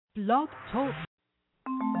Blog Talk.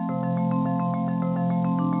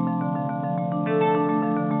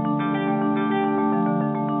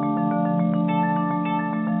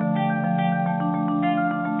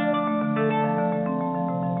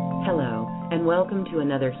 Hello, and welcome to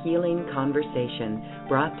another healing conversation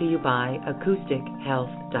brought to you by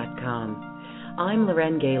acoustichealth.com. I'm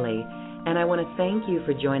Loren Gailey, and I want to thank you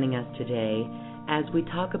for joining us today as we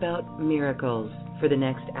talk about miracles for the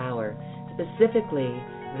next hour, specifically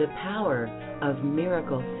the power of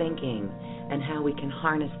miracle thinking and how we can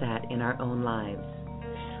harness that in our own lives.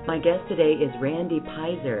 My guest today is Randy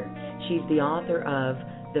Peyser. She's the author of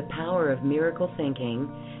The Power of Miracle Thinking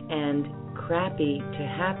and Crappy to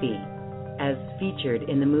Happy, as featured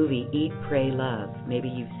in the movie Eat, Pray, Love. Maybe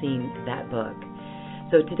you've seen that book.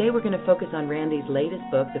 So today we're going to focus on Randy's latest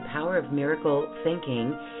book, The Power of Miracle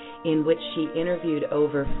Thinking, in which she interviewed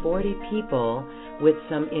over 40 people with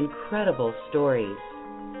some incredible stories.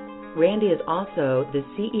 Randy is also the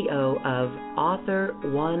CEO of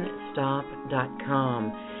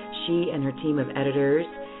AuthorOneStop.com. She and her team of editors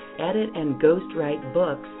edit and ghostwrite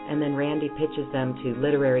books, and then Randy pitches them to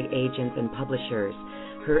literary agents and publishers.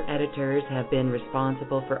 Her editors have been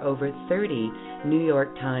responsible for over 30 New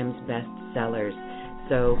York Times bestsellers.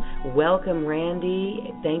 So welcome,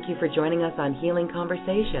 Randy. Thank you for joining us on Healing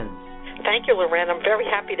Conversations. Thank you, Loren. I'm very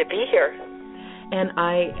happy to be here. And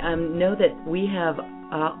I know that we have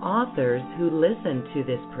authors who listen to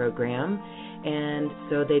this program, and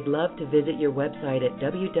so they'd love to visit your website at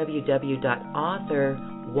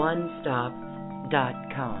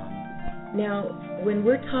www.authoronestop.com. Now, when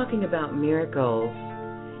we're talking about miracles,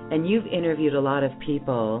 and you've interviewed a lot of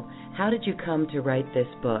people, how did you come to write this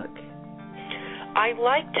book? I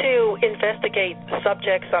like to investigate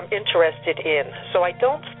subjects I'm interested in, so I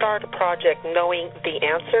don't start a project knowing the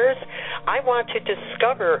answers. I want to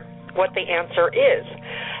discover what the answer is.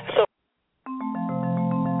 So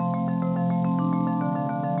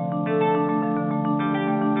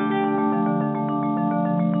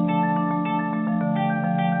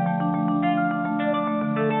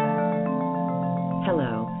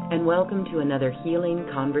Hello, and welcome to another healing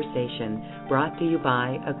conversation brought to you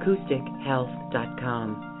by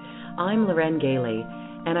acoustichealth.com. I'm Loren Gailey,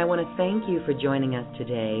 and I want to thank you for joining us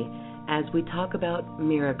today as we talk about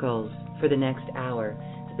miracles for the next hour,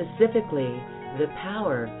 specifically the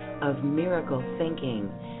power of miracle thinking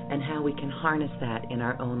and how we can harness that in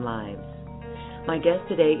our own lives. My guest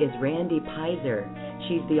today is Randy Peyser.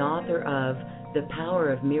 She's the author of The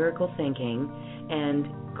Power of Miracle Thinking and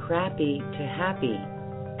Crappy to Happy,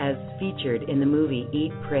 as featured in the movie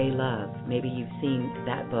Eat, Pray, Love. Maybe you've seen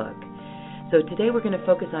that book. So today we're going to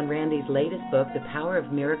focus on Randy's latest book, The Power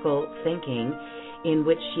of Miracle Thinking, in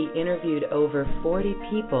which she interviewed over 40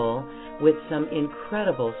 people with some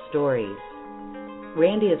incredible stories.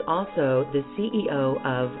 Randy is also the CEO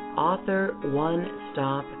of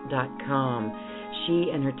AuthorOneStop.com.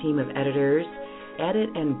 She and her team of editors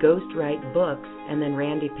edit and ghostwrite books, and then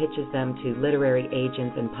Randy pitches them to literary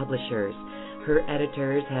agents and publishers. Her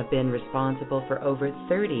editors have been responsible for over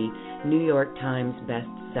 30 New York Times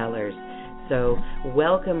bestsellers. So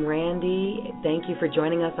welcome, Randy. Thank you for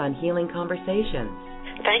joining us on Healing Conversations.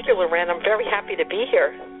 Thank you, Loren. I'm very happy to be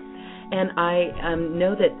here. And I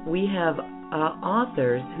know that we have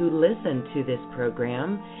authors who listen to this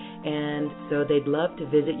program, and so they'd love to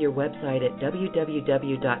visit your website at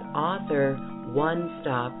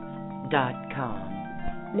www.authoronestop.com.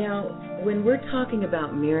 Now, when we're talking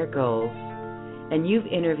about miracles, and you've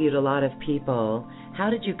interviewed a lot of people, how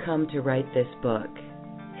did you come to write this book?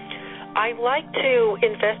 I like to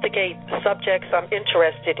investigate subjects I'm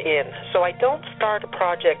interested in, so I don't start a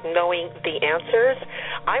project knowing the answers.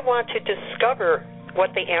 I want to discover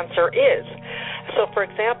what the answer is. So, for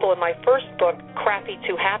example, in my first book, Crappy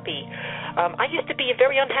to Happy, I used to be a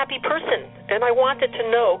very unhappy person, and I wanted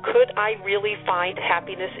to know, could I really find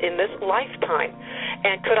happiness in this lifetime?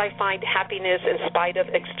 And could I find happiness in spite of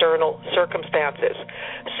external circumstances?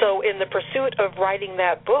 So in the pursuit of writing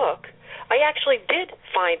that book, I actually did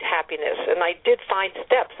find happiness, and I did find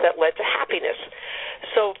steps that led to happiness.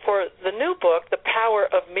 So for the new book, The Power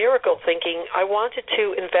of Miracle Thinking, I wanted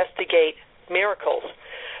to investigate miracles.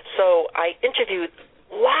 So I interviewed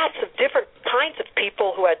lots of different kinds of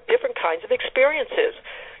people who had different kinds of experiences.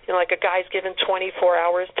 You know, like a guy's given 24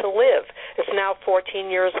 hours to live. It's now 14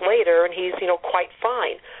 years later, and he's, quite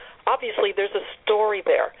fine. Obviously, there's a story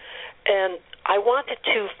there. And I wanted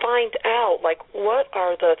to find out, what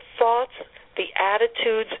are the thoughts, the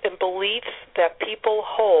attitudes, and beliefs that people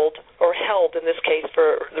hold, or held in this case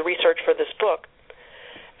for the research for this book,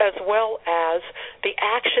 as well as the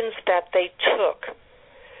actions that they took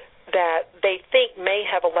that they think may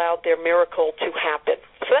have allowed their miracle to happen.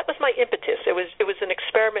 So that was my impetus. It was an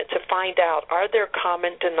experiment to find out, are there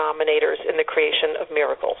common denominators in the creation of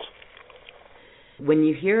miracles? When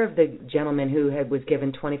you hear of the gentleman who was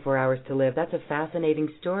given 24 hours to live, that's a fascinating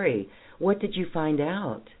story. What did you find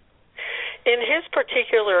out? In his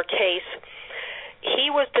particular case,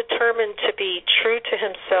 he was determined to be true to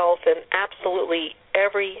himself in absolutely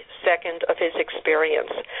every second of his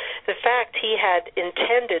experience. In fact, he had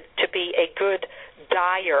intended to be a good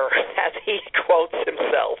dyer, as he quotes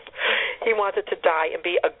himself. He wanted to die and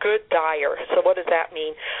be a good dyer. So what does that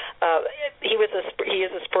mean? He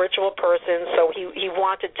is a spiritual person, so he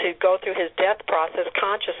wanted to go through his death process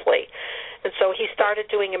consciously. And so he started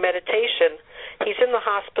doing a meditation. He's in the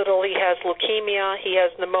hospital. He has leukemia. He has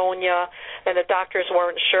pneumonia, and the doctors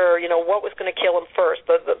weren't sure, what was going to kill him first,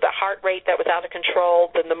 the heart rate that was out of control,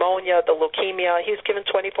 the pneumonia, the leukemia. He was given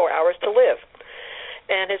 24 hours to live.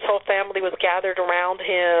 And his whole family was gathered around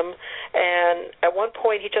him, and at one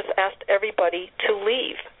point he just asked everybody to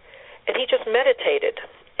leave. And he just meditated.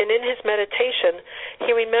 And in his meditation,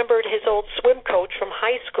 he remembered his old swim coach from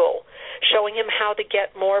high school, showing him how to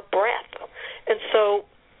get more breath. And so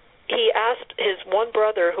he asked his one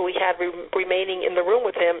brother, who he had remaining in the room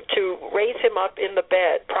with him, to raise him up in the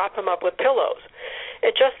bed, prop him up with pillows.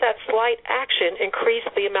 And just that slight action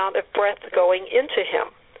increased the amount of breath going into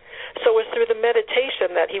him. So it was through the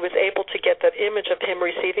meditation that he was able to get that image of him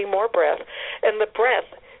receiving more breath, and the breath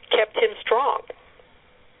kept him strong.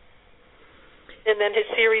 And then his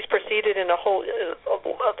series proceeded, and a whole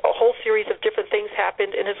series of different things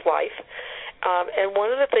happened in his life. And one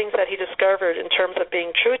of the things that he discovered in terms of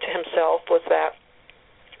being true to himself was that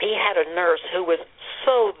he had a nurse who was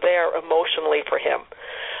so there emotionally for him.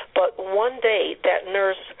 But one day that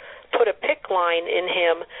nurse put a PICC line in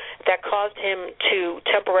him that caused him to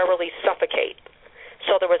temporarily suffocate.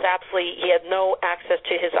 So he had no access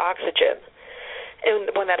to his oxygen.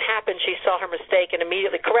 And when that happened, she saw her mistake and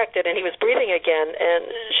immediately corrected, and he was breathing again. And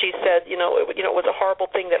she said, it was a horrible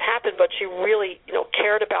thing that happened, but she really,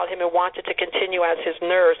 cared about him and wanted to continue as his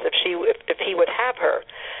nurse if he would have her.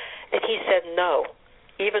 And he said no,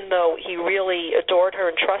 even though he really adored her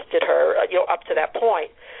and trusted her, up to that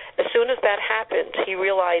point. As soon as that happened, he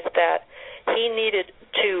realized that he needed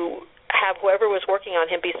to have whoever was working on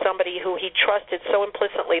him be somebody who he trusted so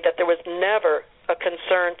implicitly that there was never a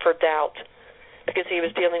concern for doubt, because he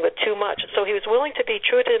was dealing with too much. So he was willing to be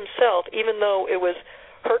true to himself, even though it was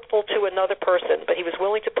hurtful to another person, but he was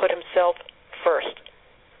willing to put himself first.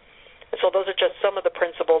 And so those are just some of the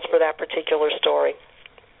principles for that particular story.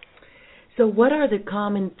 So what are the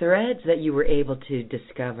common threads that you were able to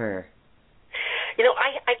discover?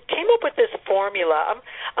 I came up with this formula.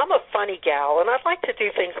 I'm a funny gal, and I'd like to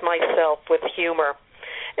do things myself with humor.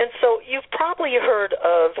 And so you've probably heard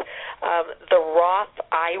of the Roth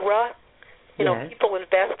IRA. Yes. People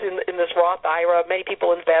invest in this Roth IRA. Many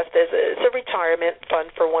people invest as a retirement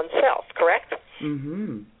fund for oneself, correct?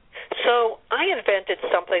 Mm-hmm. So I invented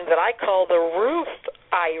something that I call the Ruth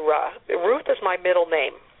IRA. Ruth is my middle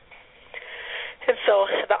name. And so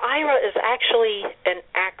the IRA is actually an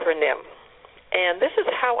acronym. And this is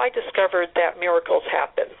how I discovered that miracles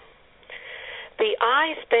happen. The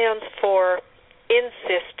I stands for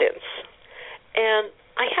insistence. And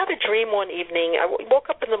I had a dream one evening. I woke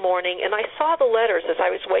up in the morning, and I saw the letters as I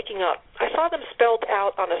was waking up. I saw them spelled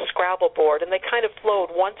out on a Scrabble board, and they kind of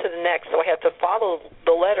flowed one to the next, so I had to follow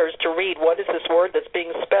the letters to read what is this word that's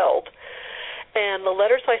being spelled. And the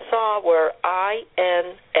letters I saw were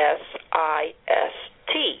INSIST,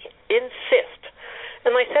 insist.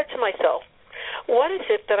 And I said to myself, what is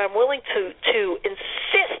it that I'm willing to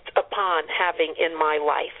insist upon having in my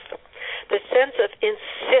life? The sense of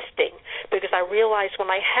insisting, because I realize when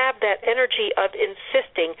I have that energy of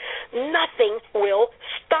insisting, nothing will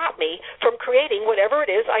stop me from creating whatever it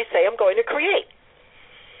is I say I'm going to create.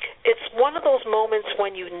 It's one of those moments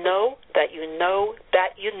when you know that you know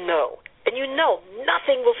that you know, and you know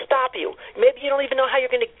nothing will stop you. Maybe you don't even know how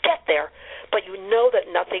you're going to get there, but you know that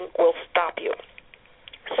nothing will stop you.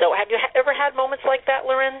 So have you ever had moments like that,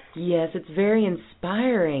 Loren? Yes, it's very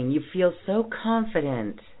inspiring. You feel so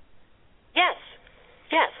confident.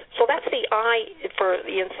 Yes. So that's the I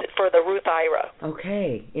for the Ruth IRA.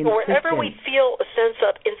 Okay. Wherever we feel a sense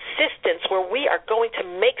of insistence, where we are going to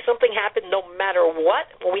make something happen no matter what,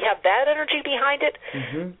 when we have that energy behind it,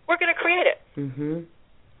 we're going to create it. Mm-hmm.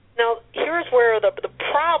 Now, here's where the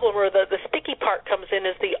problem or the sticky part comes in,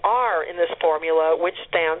 is the R in this formula, which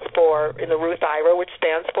stands for, in the Ruth IRA, which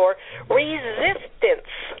stands for resistance.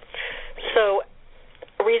 So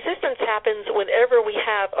resistance happens whenever we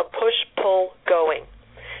have a push-pull going.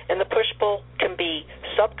 And the push-pull can be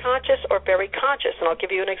subconscious or very conscious, and I'll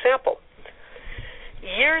give you an example.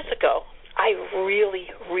 Years ago, I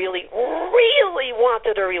really, really, really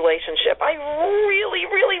wanted a relationship. I really,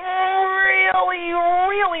 really, really,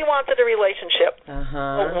 really wanted a relationship.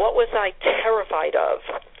 But what was I terrified of?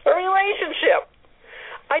 A relationship.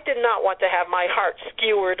 I did not want to have my heart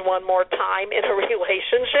skewered one more time in a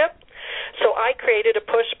relationship. So I created a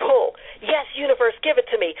push-pull. Yes, universe, give it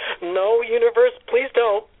to me. No, universe, please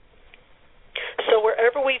don't. So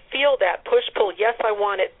wherever we feel that push-pull, yes, I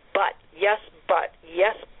want it, but, yes, but,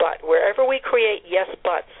 yes, but, wherever we create yes,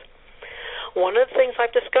 buts, one of the things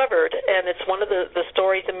I've discovered, and it's one of the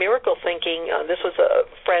stories of miracle thinking, this was a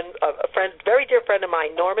friend, very dear friend of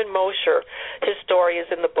mine, Norman Mosher. His story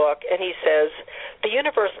is in the book, and he says, the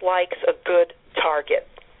universe likes a good target.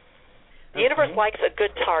 The universe likes a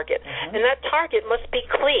good target, and that target must be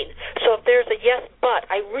clean. So if there's a yes, but,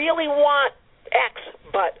 I really want X,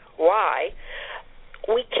 but Y,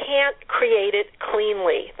 we can't create it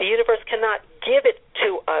cleanly. The universe cannot give it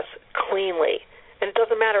to us cleanly. And it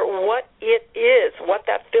doesn't matter what it is, what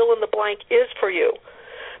that fill in the blank is for you.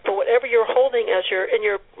 But whatever you're holding as in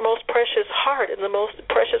your most precious heart and the most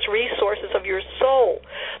precious resources of your soul,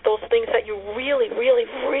 those things that you really, really,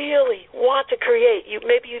 really want to create,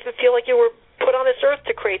 maybe you even feel like you were put on this earth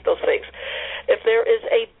to create those things. If there is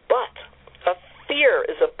a but, a fear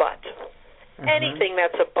is a but, anything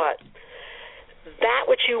that's a but, that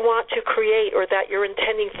which you want to create or that you're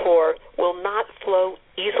intending for will not flow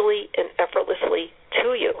easily and effortlessly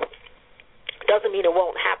to you. Doesn't mean it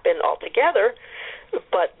won't happen altogether,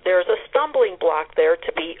 but there's a stumbling block there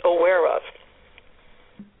to be aware of.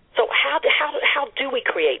 So how do we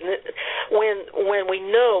create? When we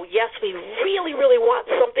know, yes, we really, really want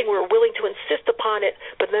something, we're willing to insist upon it,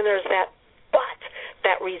 but then there's that but,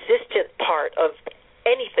 that resistant part of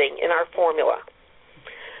anything in our formula.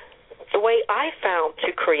 The way I found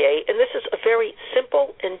to create, and this is a very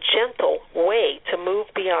simple and gentle way to move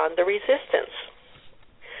beyond the resistance,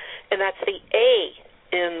 and that's the A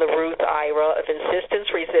in the Ruth Ira of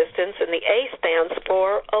insistence, resistance, and the A stands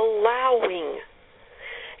for allowing.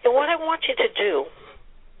 And what I want you to do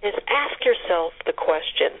is ask yourself the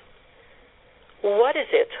question, what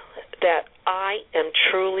is it that I am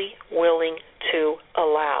truly willing to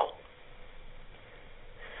allow?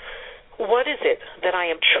 What is it that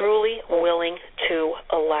I am truly willing to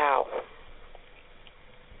allow?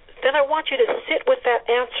 Then I want you to sit with that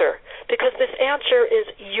answer, because this answer is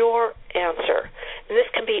your answer. And this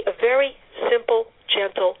can be a very simple,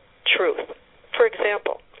 gentle truth. For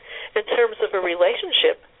example, in terms of a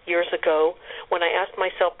relationship, years ago, when I asked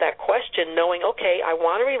myself that question, knowing, okay, I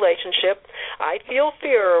want a relationship, I feel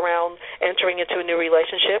fear around entering into a new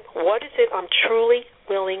relationship, what is it I'm truly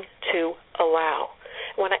willing to allow?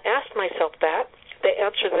 When I asked myself that, the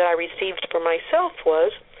answer that I received for myself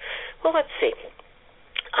was, well, let's see.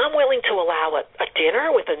 I'm willing to allow a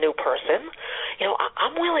dinner with a new person. You know,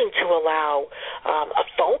 I'm willing to allow a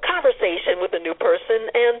phone conversation with a new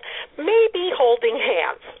person and maybe holding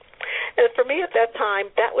hands. And for me at that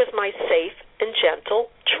time, that was my safe and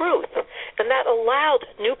gentle truth. And that allowed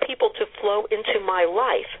new people to flow into my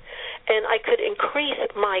life. And I could increase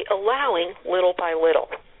my allowing little by little.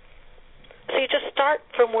 So you just start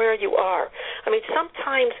from where you are. I mean,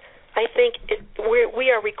 sometimes I think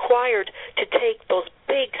we are required to take those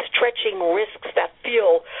big stretching risks that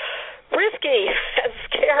feel risky and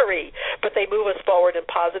scary, but they move us forward in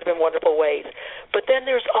positive and wonderful ways. But then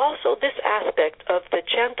there's also this aspect of the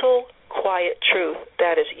gentle, quiet truth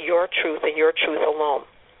that is your truth and your truth alone.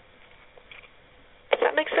 Does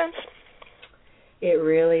that make sense? It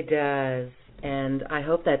really does. And I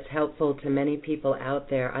hope that's helpful to many people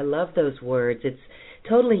out there. I love those words. It's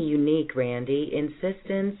totally unique, Randy.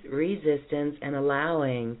 Insistence, resistance, and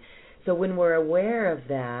allowing. So when we're aware of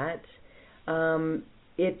that,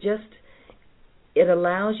 it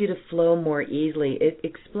allows you to flow more easily.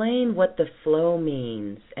 Explain what the flow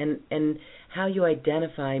means and how you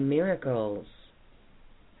identify miracles.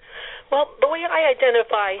 Well, the way I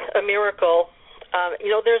identify a miracle,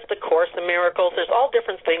 there's the Course in Miracles. There's all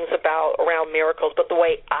different things around miracles, but the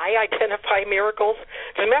way I identify miracles,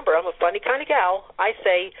 remember, I'm a funny kind of gal. I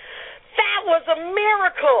say, that was a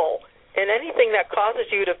miracle. And anything that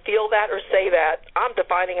causes you to feel that or say that, I'm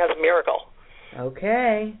defining as a miracle.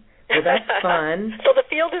 Okay. Well, that's fun. So the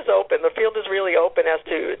field is open. The field is really open as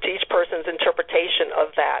to each person's interpretation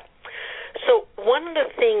of that. So one of the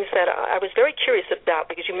things that I was very curious about,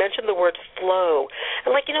 because you mentioned the word flow,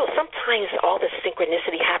 and sometimes all this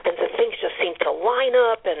synchronicity happens and things just seem to line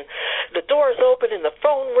up, and the doors open and the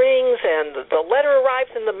phone rings and the letter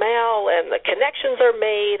arrives in the mail and the connections are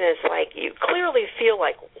made, and it's like you clearly feel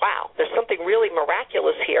like, wow, there's something really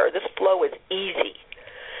miraculous here. This flow is easy.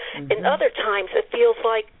 Mm-hmm. And other times it feels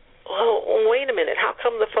like, oh, wait a minute, how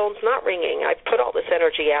come the phone's not ringing? I've put all this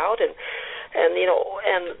energy out, and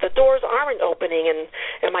the doors aren't opening, and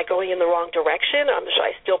am I going in the wrong direction? Should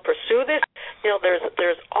I still pursue this?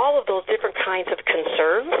 There's all of those different kinds of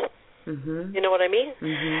concerns. Mm-hmm. You know what I mean?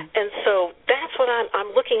 Mm-hmm. And so that's what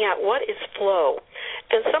I'm looking at. What is flow?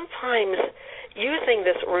 And sometimes using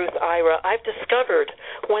this Ruth Ira, I've discovered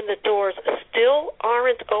when the doors still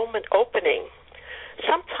aren't opening,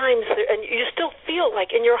 sometimes, and you still feel like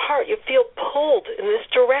in your heart, you feel pulled in this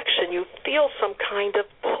direction. You feel some kind of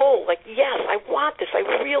pull, like, yes, I want this. I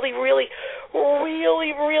really, really, really,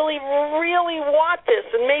 really, really want this.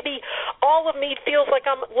 And maybe all of me feels like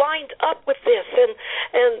I'm lined up with this.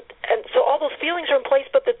 And so all those feelings are in place,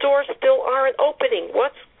 but the doors still aren't opening.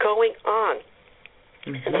 What's going on?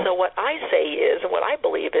 Mm-hmm. And so what I say is, and what I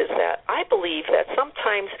believe is that I believe that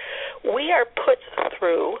sometimes we are put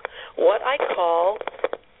through what I call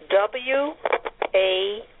WAIT,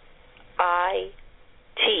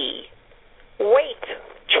 weight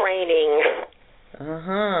training.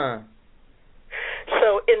 Uh-huh.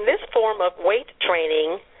 So in this form of weight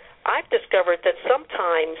training, I've discovered that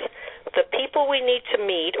sometimes the people we need to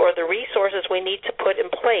meet or the resources we need to put in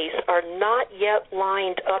place are not yet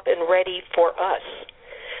lined up and ready for us.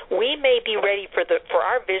 We may be ready for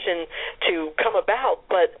our vision to come about,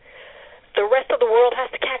 but the rest of the world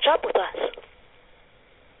has to catch up with us.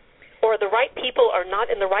 Or the right people are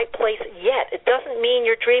not in the right place yet. It doesn't mean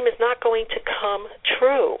your dream is not going to come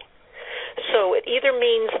true. So it either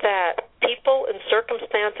means that people and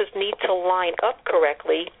circumstances need to line up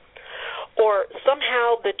correctly, or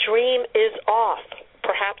somehow the dream is off.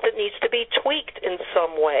 Perhaps it needs to be tweaked in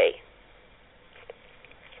some way.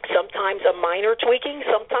 Sometimes a minor tweaking,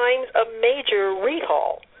 sometimes a major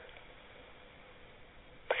rehaul.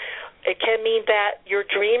 It can mean that your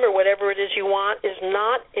dream or whatever it is you want is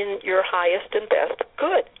not in your highest and best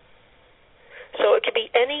good. So it could be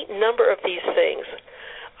any number of these things.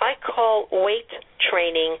 I call weight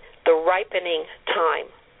training the ripening time.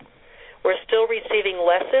 We're still receiving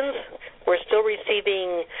lessons. We're still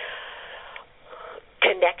receiving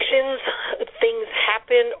connections. Things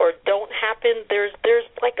happen or don't happen. There's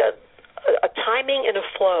like a timing and a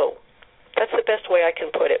flow. That's the best way I can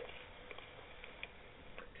put it.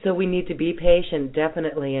 So we need to be patient,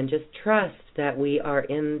 definitely, and just trust that we are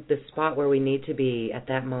in the spot where we need to be at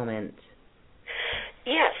that moment.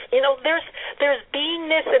 Yes, there's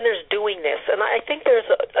beingness and there's doingness, and I think there's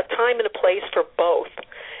a time and a place for both.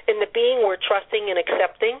 In the being, we're trusting and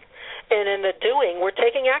accepting, and in the doing, we're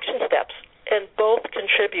taking action steps, and both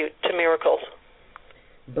contribute to miracles.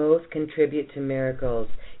 Both contribute to miracles.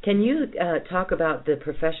 Can you talk about the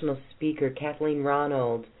professional speaker, Kathleen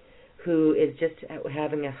Ronald, who is just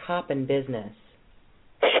having a hopping business?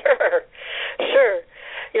 Sure.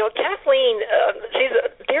 Kathleen, she's a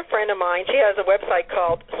dear friend of mine. She has a website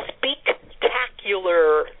called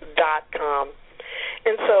speaktacular.com.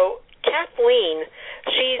 And so Kathleen,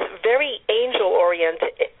 she's very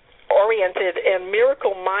angel-oriented and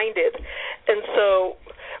miracle-minded. And so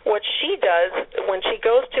what she does when she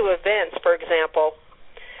goes to events, for example,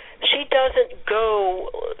 she doesn't go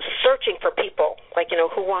searching for people, like,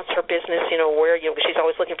 who wants her business, where, she's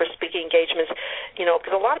always looking for speaking engagements,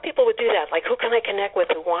 because a lot of people would do that, like, who can I connect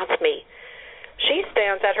with who wants me? She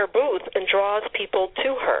stands at her booth and draws people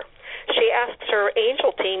to her. She asks her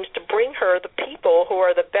angel teams to bring her the people who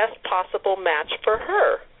are the best possible match for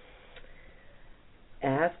her.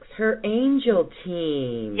 Asks her angel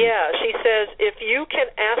team. Yeah, she says, if you can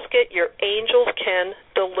ask it, your angels can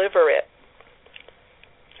deliver it.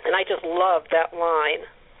 And I just love that line.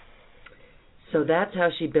 So that's how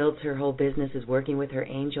she builds her whole business, is working with her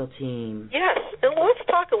angel team. Yes, and let's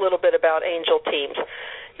talk a little bit about angel teams.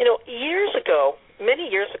 Many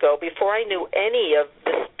years ago, before I knew any of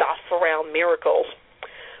the stuff around miracles,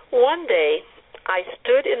 one day I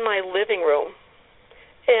stood in my living room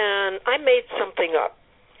and I made something up.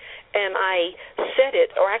 And I said it,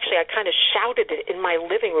 or actually I kind of shouted it in my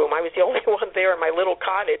living room. I was the only one there in my little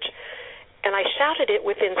cottage. And I shouted it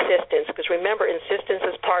with insistence, because remember, insistence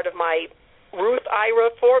is part of my Ruth Ira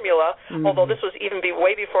formula, although this was even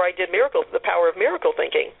way before I did miracles, the power of miracle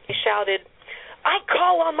thinking. I shouted, I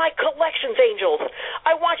call on my collections angels.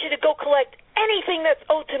 I want you to go collect anything that's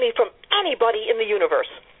owed to me from anybody in the universe.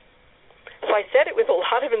 So I said it with a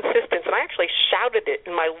lot of insistence, and I actually shouted it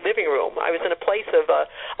in my living room. I was in a place of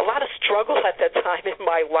a lot of struggle at that time in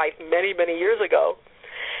my life many, many years ago.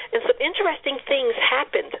 And some interesting things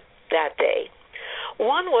happened that day.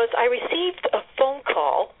 One was I received a phone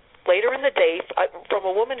call later in the day from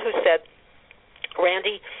a woman who said,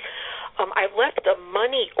 Randy, I left a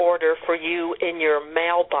money order for you in your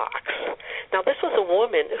mailbox. Now, this was a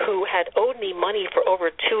woman who had owed me money for over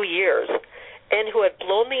 2 years and who had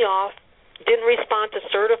blown me off, didn't respond to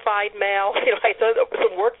certified mail. I done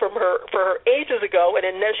some work from her for her ages ago, and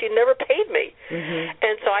she never paid me. Mm-hmm.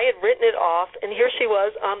 And so I had written it off, and here she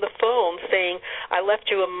was on the phone saying, I left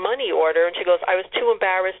you a money order. And she goes, I was too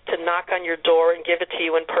embarrassed to knock on your door and give it to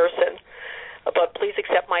you in person, but please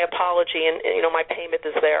accept my apology, and my payment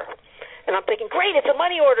is there. And I'm thinking, great, it's a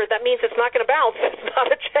money order. That means it's not going to bounce. It's not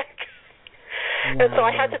a check. Wow. And so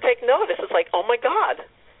I had to take notice. It's like, oh, my God,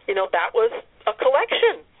 that was a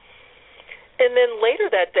collection. And then later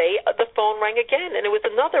that day, the phone rang again, and it was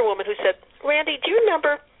another woman who said, Randy, do you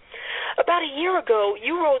remember about a year ago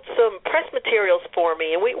you wrote some press materials for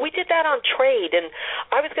me, and we did that on trade, and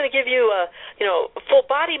I was going to give you a full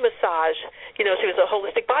body massage. She was a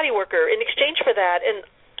holistic body worker in exchange for that. And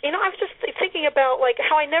I was just thinking about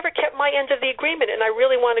how I never kept my end of the agreement, and I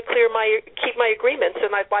really want to keep my agreements,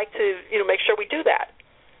 and I'd like to make sure we do that.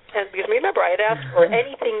 And because remember, I had asked for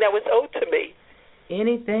anything that was owed to me.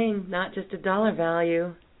 Anything, not just a dollar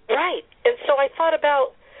value. Right. And so I thought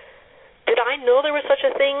about, did I know there was such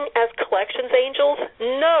a thing as collections angels?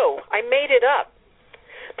 No, I made it up.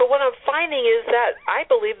 But what I'm finding is that I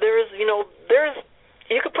believe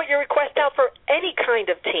you could put your request out for any kind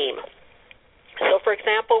of team. So, for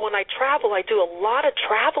example, when I travel, I do a lot of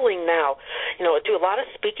traveling now. I do a lot of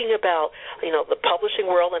speaking about, the publishing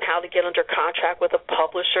world and how to get under contract with a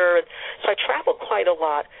publisher. And so I travel quite a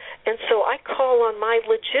lot. And so I call on my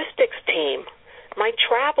logistics team, my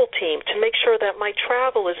travel team, to make sure that my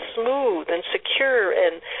travel is smooth and secure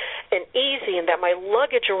and easy, and that my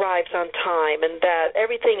luggage arrives on time, and that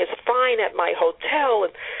everything is fine at my hotel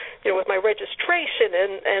and, with my registration.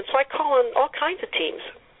 And so I call on all kinds of teams.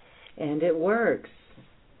 And it works.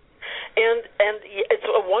 And it's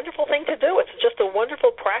a wonderful thing to do. It's just a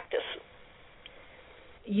wonderful practice.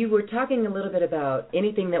 You were talking a little bit about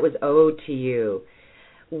anything that was owed to you.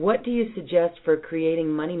 What do you suggest for creating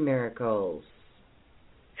money miracles?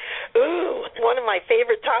 Ooh, one of my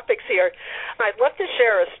favorite topics here. I'd love to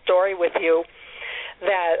share a story with you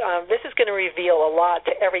that this is going to reveal a lot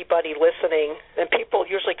to everybody listening, and people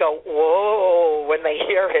usually go, whoa, when they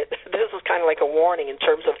hear it. This is kind of like a warning in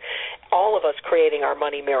terms of all of us creating our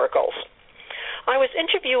money miracles. I was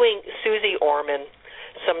interviewing Susie Orman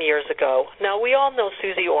some years ago. Now, we all know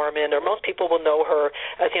Susie Orman, or most people will know her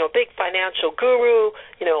as, a big financial guru.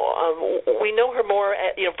 We know her more,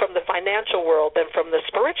 from the financial world than from the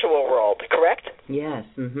spiritual world, correct? Yes,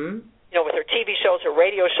 mm-hmm. With her TV shows, her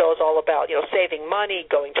radio shows, all about, saving money,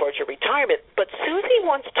 going towards your retirement. But Susie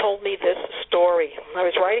once told me this story. I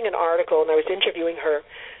was writing an article, and I was interviewing her,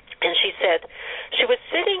 and she said she was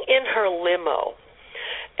sitting in her limo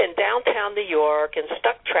in downtown New York in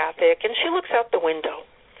stuck traffic, and she looks out the window.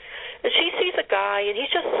 And she sees a guy, and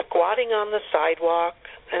he's just squatting on the sidewalk,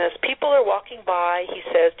 and as people are walking by, he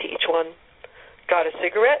says to each one, "Got a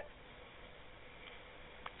cigarette?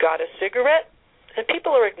 Got a cigarette?" And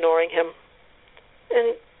people are ignoring him.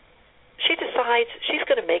 And she decides she's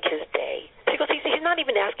going to make his day. She goes, he's not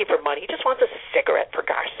even asking for money. He just wants a cigarette, for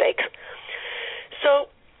gosh sakes.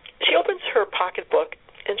 So she opens her pocketbook,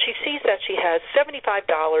 and she sees that she has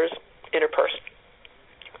 $75 in her purse.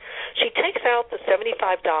 She takes out the $75,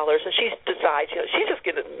 and she decides, she's just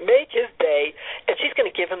going to make his day, and she's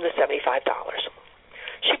going to give him the $75.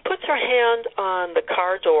 She puts her hand on the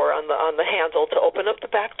car door, on the handle, to open up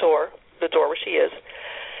the back door, the door where she is,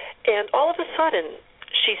 and all of a sudden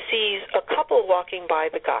she sees a couple walking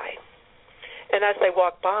by the guy. And as they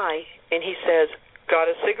walk by and he says, "Got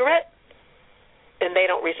a cigarette?" and they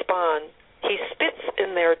don't respond, he spits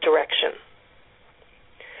in their direction.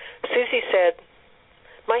 Susie said,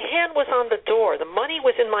 "My hand was on the door. The money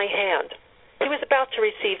was in my hand. He was about to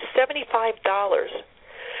receive $75,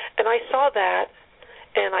 and I saw that,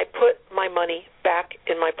 and I put my money back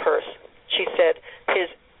in my purse." She said, "His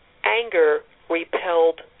anger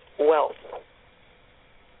repelled wealth."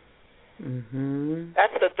 Mm-hmm.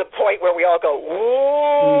 That's the point where we all go,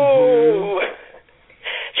 "Ooh." Mm-hmm.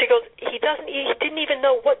 She goes, he didn't even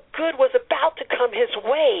know what good was about to come his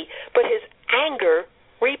way, but his anger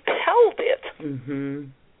repelled it. Mm-hmm.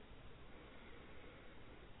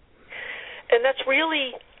 And that's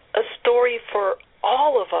really a story for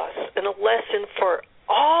all of us and a lesson for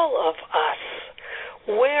all of us.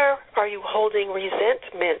 Where are you holding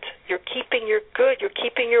resentment? You're keeping your good. You're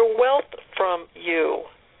keeping your wealth from you.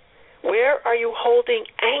 Where are you holding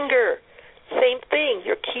anger? Same thing.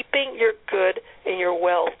 You're keeping your good and your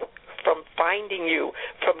wealth from finding you,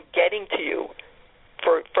 from getting to you,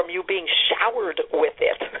 from you being showered with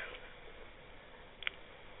it.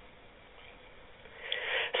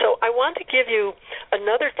 So I want to give you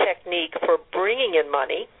another technique for bringing in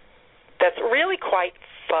money that's really quite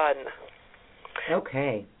fun.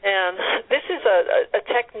 Okay. And this is a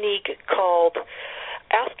technique called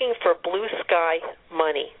asking for blue sky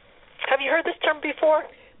money. Have you heard this term before?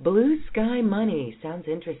 Blue sky money sounds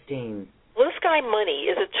interesting. Blue sky money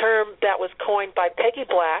is a term that was coined by Peggy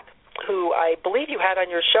Black, who I believe you had on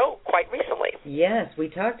your show quite recently. Yes, we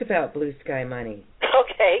talked about blue sky money.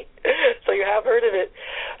 Okay, so you have heard of it.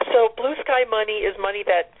 So blue sky money is money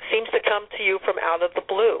that seems to come to you from out of the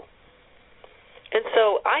blue. And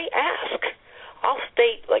so I'll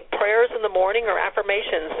state like prayers in the morning or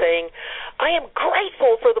affirmations saying, I am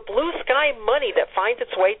grateful for the blue sky money that finds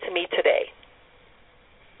its way to me today.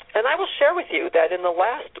 And I will share with you that in the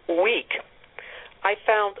last week, I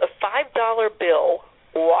found a $5 bill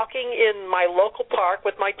walking in my local park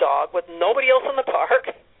with my dog with nobody else in the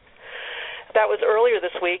park. That was earlier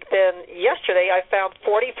this week. Then yesterday I found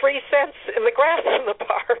 43 cents in the grass in the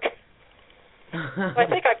park. I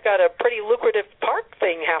think I've got a pretty lucrative park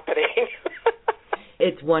thing happening.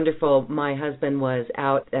 It's wonderful. My husband was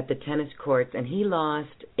out at the tennis courts, and he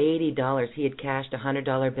lost $80. He had cashed a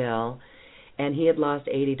 $100 bill, and he had lost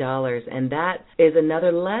 $80. And that is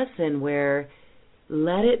another lesson where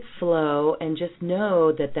let it flow and just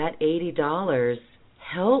know that that $80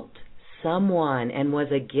 helped someone and was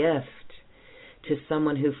a gift to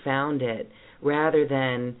someone who found it, rather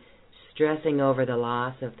than stressing over the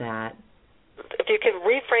loss of that. If you can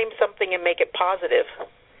reframe something and make it positive.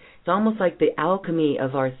 It's almost like the alchemy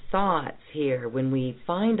of our thoughts here. When we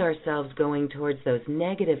find ourselves going towards those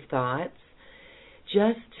negative thoughts,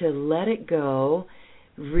 just to let it go.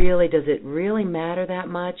 Really, does it really matter that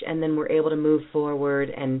much? And then we're able to move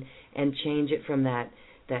forward and change it from that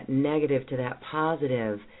negative to that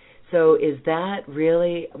positive. So is that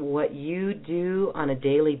really what you do on a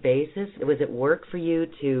daily basis? Was it work for you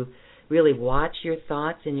to really watch your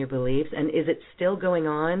thoughts and your beliefs? And is it still going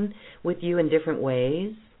on with you in different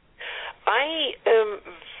ways? I am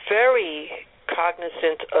very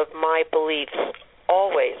cognizant of my beliefs,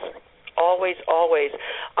 always, always, always.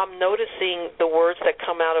 I'm noticing the words that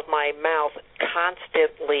come out of my mouth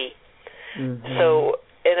constantly. Mm-hmm. So,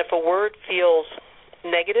 and if a word feels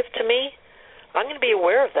negative to me, I'm going to be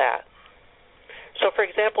aware of that. So, for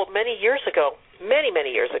example, many years ago,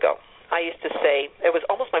 I used to say, it was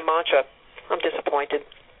almost my mantra, I'm disappointed.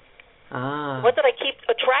 What did I keep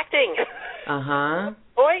attracting?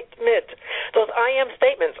 Wait a minute. Those I am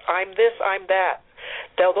statements, I'm this, I'm that.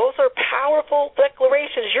 Now, those are powerful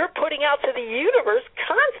declarations you're putting out to the universe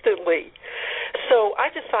constantly. So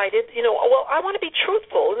I decided, I want to be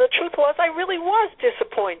truthful. And the truth was I really was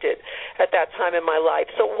disappointed at that time in my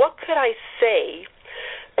life. So what could I say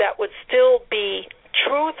that would still be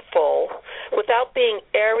truthful without being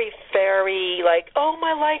airy-fairy, like, oh,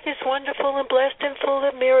 my life is wonderful and blessed and full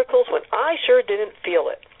of miracles, when I sure didn't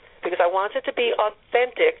feel it. Because I wanted to be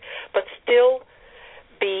authentic, but still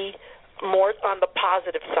be more on the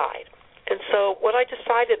positive side. And so what I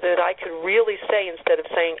decided that I could really say instead of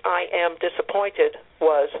saying I am disappointed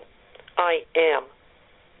was I am.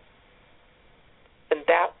 And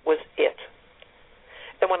that was it.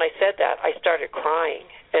 And when I said that, I started crying.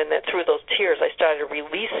 And then through those tears, I started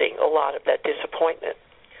releasing a lot of that disappointment.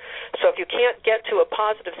 So if you can't get to a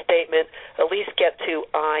positive statement, at least get to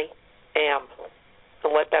I am.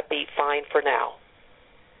 And let that be fine for now.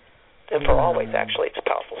 And for always, actually, it's a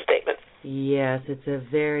powerful statement. Yes, it's a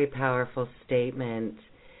very powerful statement.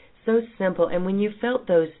 So simple. And when you felt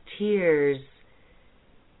those tears,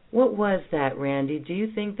 what was that, Randy? Do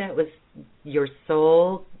you think that was your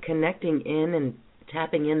soul connecting in and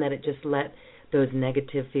tapping in, that it just let those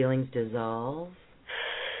negative feelings dissolve?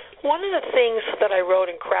 One of the things that I wrote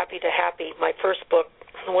in Crappy to Happy, my first book,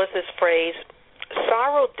 was this phrase,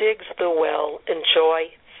 sorrow digs the well and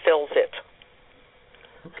joy fills it.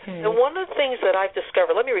 Okay. And one of the things that I've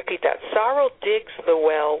discovered, let me repeat that, sorrow digs the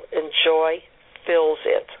well and joy fills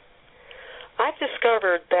it. I've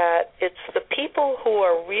discovered that it's the people who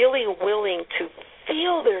are really willing to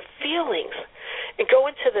feel their feelings and go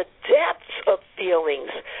into the depths of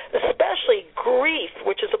feelings, especially grief,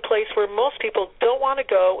 which is a place where most people don't want to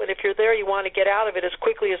go, and if you're there, you want to get out of it as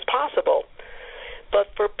quickly as possible. But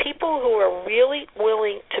for people who are really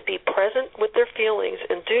willing to be present with their feelings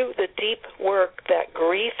and do the deep work that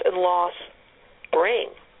grief and loss spring,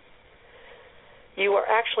 you are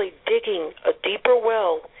actually digging a deeper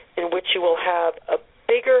well in which you will have a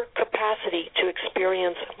bigger capacity to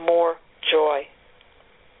experience more joy.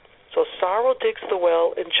 So sorrow digs the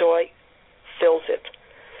well and joy fills it.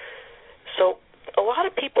 So a lot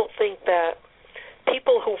of people think that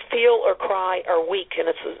people who feel or cry are weak, and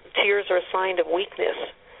tears are a sign of weakness.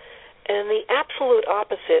 And the absolute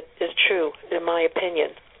opposite is true, in my opinion.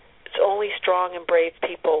 It's only strong and brave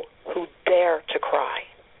people who dare to cry.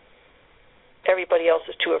 Everybody else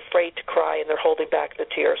is too afraid to cry, and they're holding back the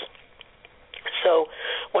tears. So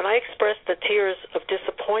when I expressed the tears of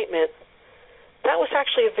disappointment, that was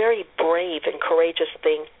actually a very brave and courageous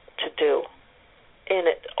thing to do. And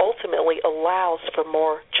it ultimately allows for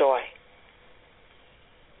more joy.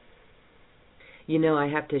 You know, I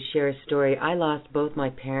have to share a story. I lost both my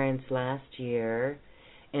parents last year,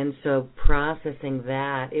 and so processing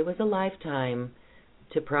that, it was a lifetime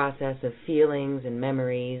to process of feelings and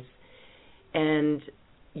memories. And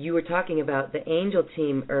you were talking about the angel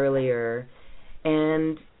team earlier,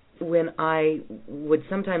 and when I would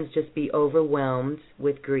sometimes just be overwhelmed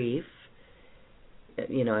with grief,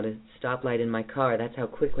 you know, at a stoplight in my car, that's how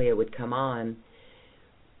quickly it would come on.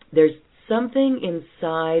 There's something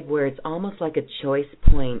inside where it's almost like a choice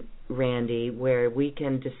point, Randy, where we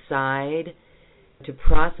can decide to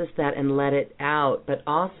process that and let it out, but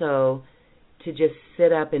also to just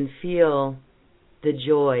sit up and feel the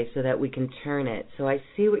joy so that we can turn it. So I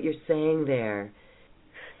see what you're saying there.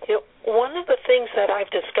 You know, one of the things that I've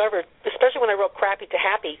discovered, especially when I wrote Crappy to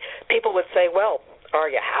Happy, people would say, well, are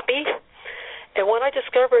you happy? And when I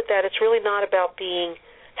discovered that it's really not about being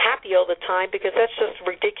happy all the time, because that's just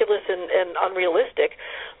ridiculous and unrealistic,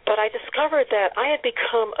 but I discovered that I had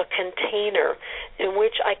become a container in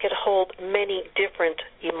which I could hold many different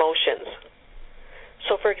emotions.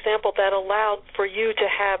 So, for example, that allowed for you to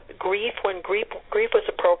have grief when grief was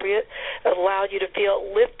appropriate. It allowed you to feel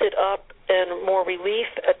lifted up and more relief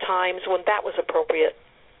at times when that was appropriate.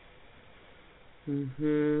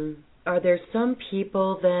 Are there some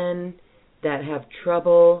people then that have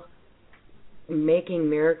trouble making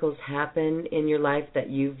miracles happen in your life that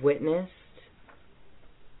you've witnessed?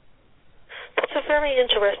 That's a very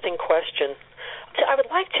interesting question. I would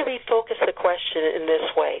like to refocus the question in this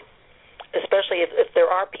way, especially if there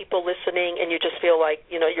are people listening and you just feel like,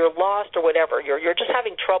 you know, you're lost or whatever. You're just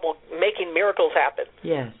having trouble making miracles happen.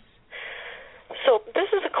 Yes. So this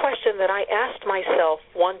is a question that I asked myself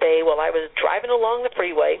one day while I was driving along the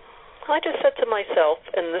freeway. I just said to myself,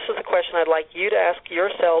 and this is a question I'd like you to ask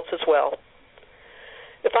yourselves as well.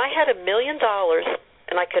 If I had $1 million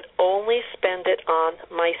and I could only spend it on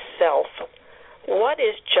myself, what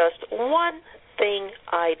is just one thing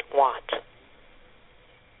I'd want?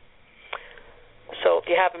 So if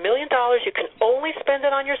you have $1 million, you can only spend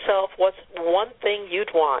it on yourself. What's one thing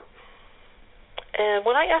you'd want? And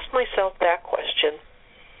when I asked myself that question,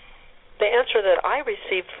 the answer that I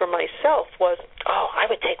received for myself was, I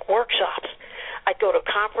would take workshops. I'd go to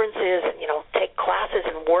conferences and, take classes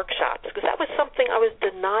and workshops, because that was something I was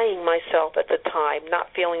denying myself at the time,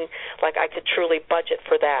 not feeling like I could truly budget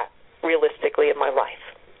for that realistically in my life.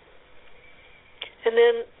 And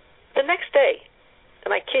then the next day,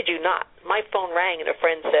 and I kid you not, my phone rang and a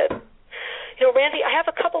friend said, Randy, I have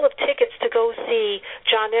a couple of tickets to go see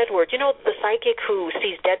John Edward, the psychic who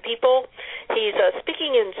sees dead people. He's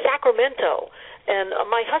speaking in Sacramento, and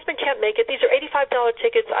my husband can't make it. These are $85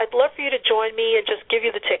 tickets. I'd love for you to join me and just give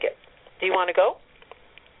you the ticket. Do you want to go?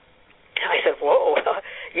 And I said, whoa,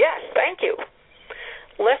 yes, thank you.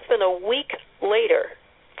 Less than a week later,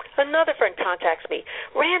 another friend contacts me.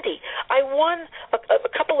 Randy, I won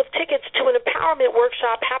a couple of tickets to an empowerment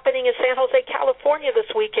workshop happening in San Jose, California this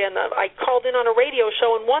weekend. I called in on a radio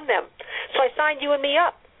show and won them. So I signed you and me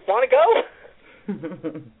up. Want to go?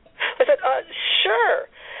 I said, sure.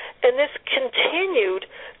 And this continued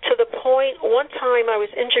to the point, one time I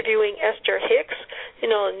was interviewing Esther Hicks,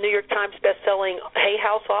 New York Times bestselling Hay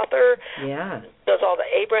House author. Yeah. Does all the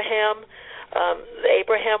Abraham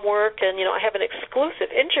work, and I have an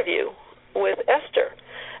exclusive interview with Esther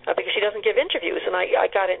because she doesn't give interviews, and I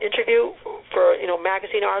got an interview for a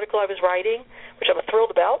magazine article I was writing, which I'm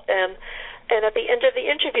thrilled about, and at the end of the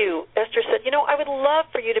interview, Esther said, I would love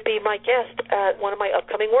for you to be my guest at one of my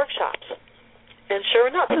upcoming workshops. And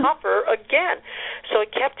sure enough, offer again. So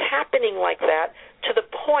it kept happening like that to the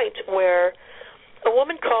point where a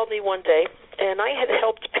woman called me one day, and I had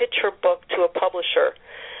helped pitch her book to a publisher.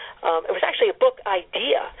 It was actually a book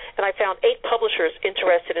idea, and I found 8 publishers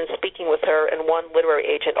interested in speaking with her and 1 literary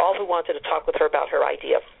agent, all who wanted to talk with her about her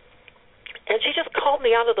idea. And she just called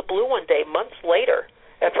me out of the blue one day, months later,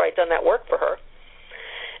 after I'd done that work for her.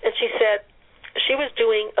 And she said, she was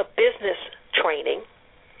doing a business training,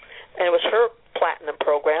 and it was her platinum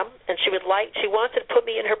program, and she wanted to put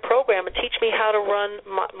me in her program and teach me how to run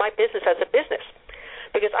my business as a business,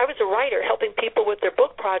 because I was a writer helping people with their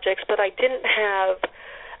book projects, but I didn't have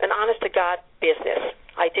an honest-to-God business.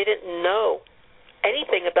 I didn't know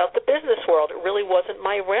anything about the business world. It really wasn't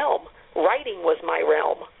my realm. Writing was my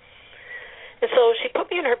realm. And so she put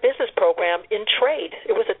me in her business program in trade.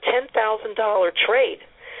 It was a $10,000 trade.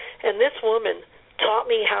 And this woman taught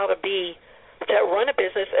me how to run a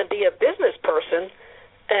business and be a business person.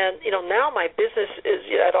 And, now my business is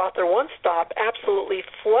at Author One Stop absolutely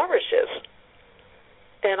flourishes.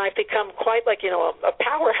 And I've become quite like, a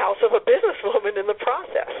powerhouse of a businesswoman in the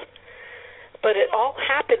process. But it all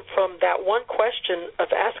happened from that one question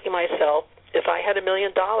of asking myself, if I had $1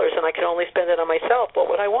 million and I could only spend it on myself, what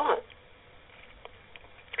would I want?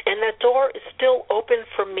 And that door is still open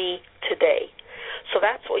for me today. So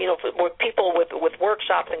that's what, with people with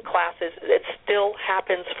workshops and classes, it still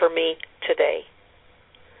happens for me today.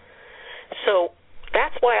 So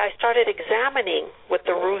that's why I started examining with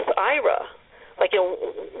the Ruth Ira,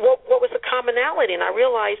 what was the commonality? And I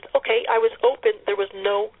realized, okay, I was open. There was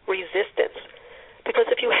no resistance. Because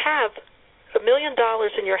if you have $1 million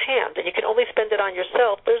in your hand and you can only spend it on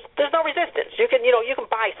yourself, there's no resistance. You can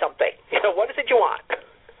buy something. What is it you want?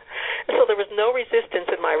 And so there was no resistance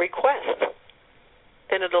in my request.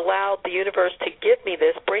 And it allowed the universe to give me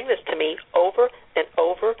this, bring this to me over and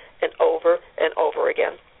over and over and over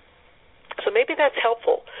again. So maybe that's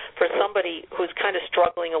helpful for somebody who's kind of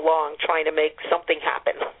struggling along, trying to make something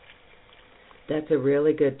happen. That's a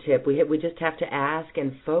really good tip. We just have to ask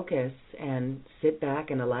and focus and sit back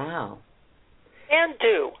and allow. And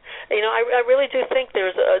do. I really do think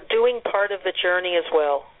there's a doing part of the journey as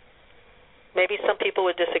well. Maybe some people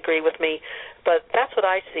would disagree with me, but that's what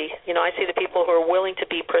I see. I see the people who are willing to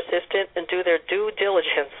be persistent and do their due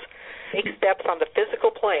diligence, take steps on the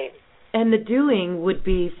physical plane. And the doing would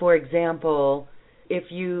be, for example,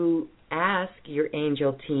 if you ask your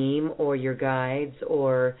angel team or your guides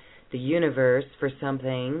or the universe for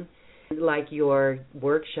something, like your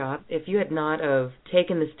workshop, if you had not have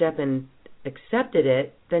taken the step and accepted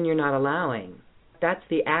it, then you're not allowing. That's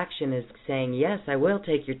the action, is saying, yes, I will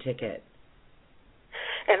take your ticket.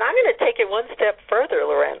 And I'm going to take it one step further,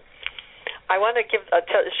 Loren. I want to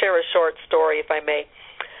share a short story, if I may.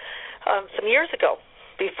 Some years ago,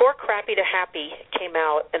 before Crappy to Happy came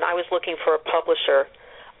out and I was looking for a publisher,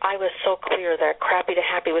 I was so clear that Crappy to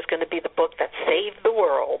Happy was going to be the book that saved the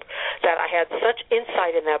world, that I had such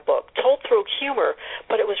insight in that book, told through humor,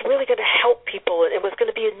 but it was really going to help people. It was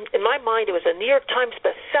going to be, in my mind, it was a New York Times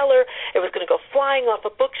bestseller. It was going to go flying off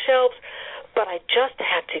of bookshelves, but I just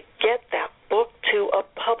had to get that book to a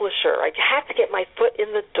publisher. I had to get my foot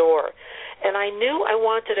in the door. And I knew I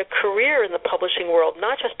wanted a career in the publishing world,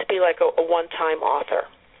 not just to be like a one-time author.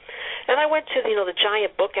 And I went to, the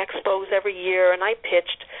giant book expos every year, and I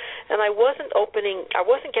pitched, and I wasn't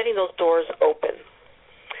getting those doors open.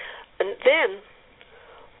 And then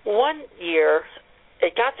one year,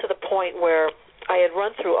 it got to the point where I had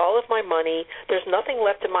run through all of my money. There's nothing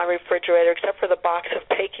left in my refrigerator except for the box of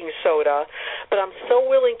baking soda. But I'm so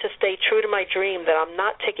willing to stay true to my dream that I'm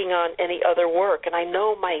not taking on any other work. And I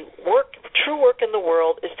know my true work in the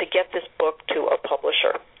world is to get this book to a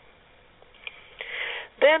publisher.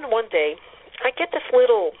 Then one day, I get this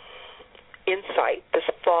little insight, this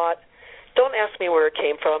thought. Don't ask me where it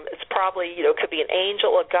came from. It's probably, it could be an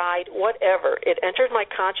angel, a guide, whatever. It entered my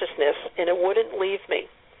consciousness, and it wouldn't leave me.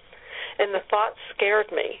 And the thought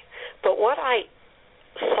scared me. But what I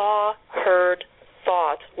saw, heard,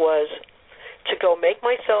 thought was to go make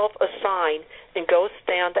myself a sign and go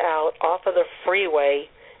stand out off of the freeway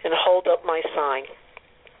and hold up my sign.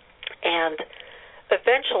 And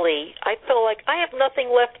eventually, I felt like I have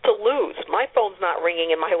nothing left to lose. My phone's not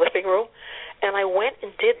ringing in my living room. And I went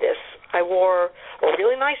and did this. I wore a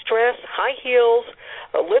really nice dress, high heels,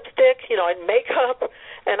 a lipstick, and makeup.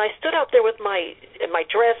 And I stood out there with my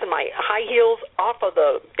dress and my high heels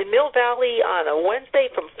in Mill Valley on a Wednesday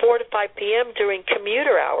from 4 to 5 p.m. during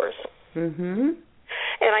commuter hours. Mm-hmm.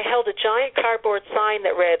 And I held a giant cardboard sign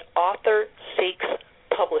that read, "Author Seeks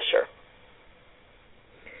Publisher."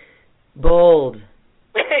 Bold.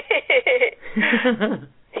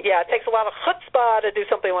 Yeah, it takes a lot of chutzpah to do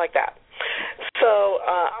something like that. So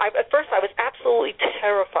at first I was absolutely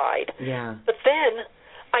terrified. Yeah. But then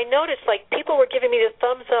I noticed, people were giving me the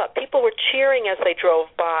thumbs up. People were cheering as they drove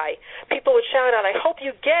by. People would shout out, "I hope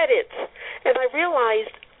you get it." And I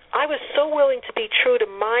realized I was so willing to be true to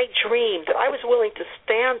my dream that I was willing to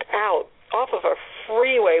stand out off of a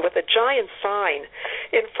freeway with a giant sign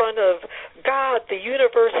in front of God, the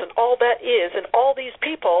universe, and all that is, and all these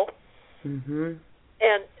people,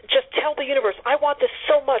 and just tell the universe, I want this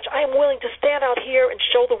so much. I am willing to stand out here and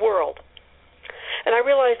show the world. And I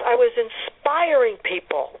realized I was inspiring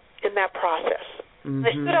people in that process.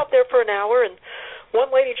 I stood out there for an hour, and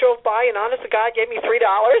one lady drove by, and honest to God, gave me $3.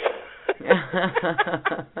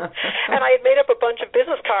 And I had made up a bunch of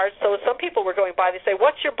business cards, so some people were going by, they say,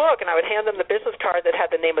 what's your book? And I would hand them the business card that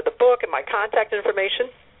had the name of the book and my contact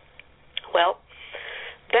information. Well,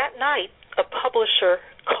 that night, a publisher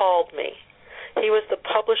called me. He was the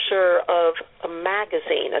publisher of a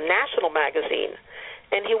magazine, a national magazine,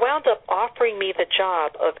 and he wound up offering me the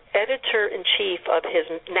job of editor-in-chief of his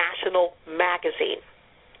national magazine.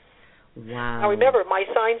 Wow. Now, remember, my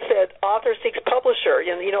sign said, author seeks publisher.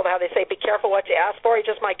 You know how they say, be careful what you ask for, you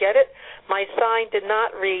just might get it? My sign did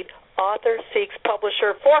not read, author seeks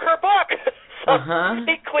publisher for her book. So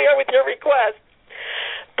be clear with your request.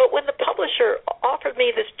 But when the publisher offered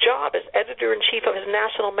me this job as editor-in-chief of his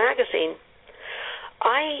national magazine,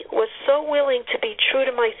 I was so willing to be true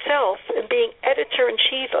to myself, and being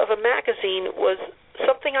editor-in-chief of a magazine was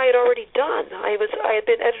something I had already done. I had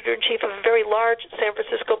been editor-in-chief of a very large San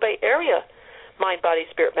Francisco Bay Area Mind, Body,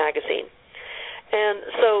 Spirit magazine. And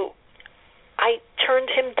so I turned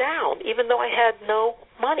him down, even though I had no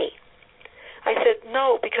money. I said,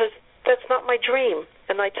 no, because that's not my dream.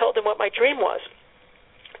 And I told him what my dream was,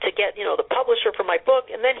 to get, the publisher for my book.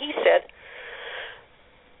 And then he said,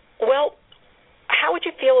 well, how would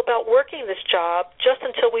you feel about working this job just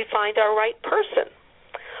until we find our right person?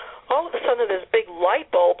 All of a sudden, this big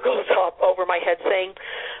light bulb goes up over my head saying,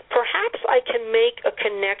 perhaps I can make a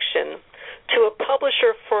connection to a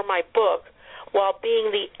publisher for my book while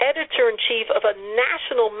being the editor-in-chief of a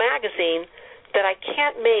national magazine that I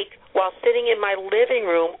can't make while sitting in my living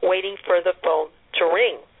room waiting for the phone to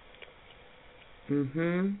ring.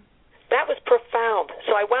 That was profound.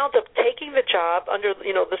 So I wound up taking the job under,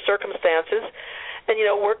 the circumstances, and,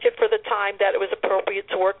 worked it for the time that it was appropriate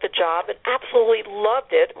to work the job, and absolutely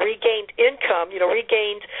loved it, regained income,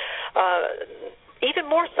 regained even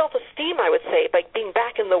more self-esteem, I would say, by being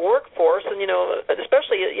back in the workforce, and,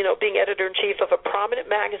 especially, being editor-in-chief of a prominent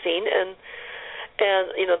magazine, and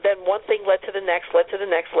then one thing led to the next,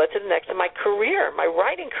 and my career, my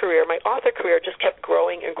writing career, my author career just kept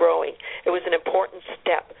growing and growing. It was an important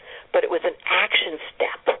step, but it was an action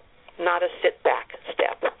step, not a sit-back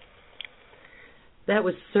step. That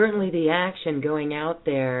was certainly the action, going out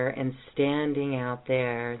there and standing out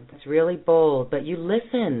there. It's really bold, but you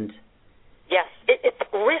listened. Yes, it's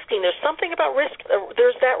risking. There's something about risk.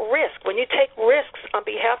 There's that risk. When you take risks on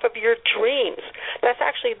behalf of your dreams, that's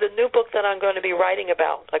actually the new book that I'm going to be writing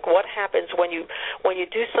about. Like, what happens when you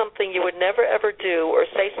do something you would never, ever do, or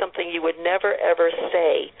say something you would never, ever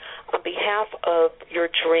say on behalf of your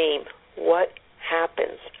dream. What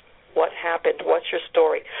happens? What happened? What's your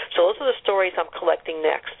story? So those are the stories I'm collecting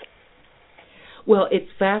next. Well, it's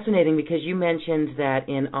fascinating because you mentioned that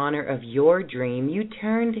in honor of your dream, you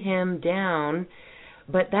turned him down,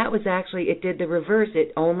 but that was actually, it did the reverse.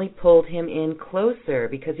 It only pulled him in closer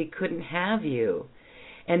because he couldn't have you.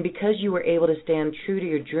 And because you were able to stand true to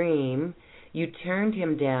your dream, you turned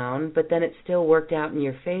him down, but then it still worked out in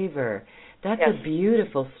your favor. That's a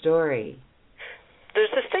beautiful story. There's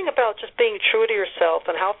this thing about just being true to yourself,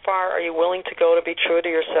 and how far are you willing to go to be true to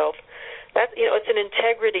yourself. That, it's an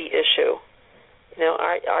integrity issue.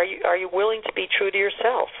 Are you willing to be true to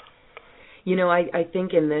yourself? I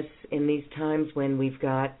think in these times when we've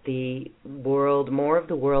got the world, more of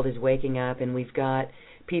the world is waking up, and we've got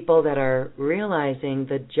people that are realizing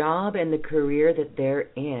the job and the career that they're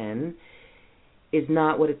in is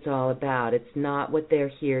not what it's all about. It's not what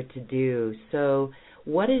they're here to do. So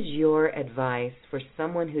what is your advice for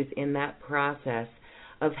someone who's in that process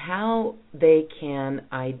of how they can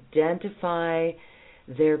identify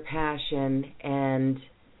their passion and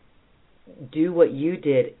do what you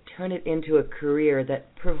did, turn it into a career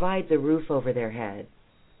that provides a roof over their head?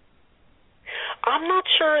 I'm not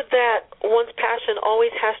sure that one's passion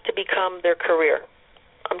always has to become their career.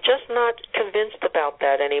 I'm just not convinced about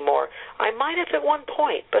that anymore. I might have at one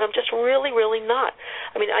point, but I'm just really, really not.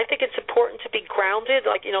 I mean, I think it's important to be grounded.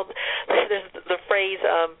 Like, there's the phrase,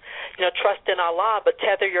 trust in Allah, but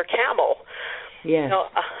tether your camel. Yes.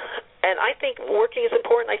 And I think working is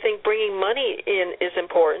important. I think bringing money in is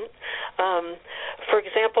important. For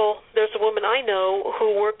example, there's a woman I know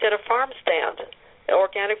who worked at a farm stand, an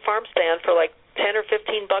organic farm stand, for like $10 or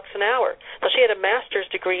 $15 an hour. Now, she had a master's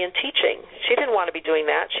degree in teaching. She didn't want to be doing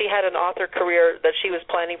that. She had an author career that she was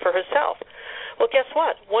planning for herself. Well, guess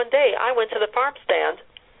what? One day I went to the farm stand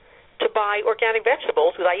to buy organic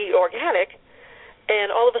vegetables, because I eat organic, And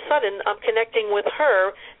all of a sudden, I'm connecting with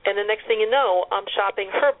her, and the next thing you know, I'm shopping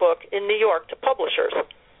her book in New York to publishers.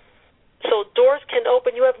 So doors can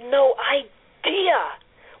open. You have no idea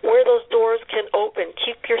where those doors can open.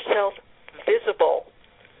 Keep yourself visible.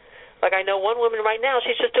 Like I know one woman right now,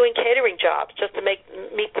 she's just doing catering jobs just to make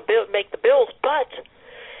the bills, but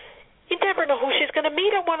you never know who she's going to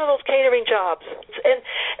meet at one of those catering jobs.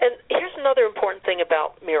 And here's another important thing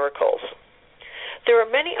about miracles. There are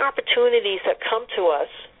many opportunities that come to us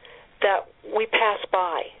that we pass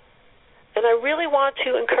by. And I really want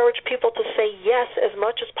to encourage people to say yes as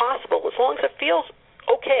much as possible, as long as it feels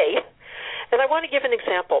okay. And I want to give an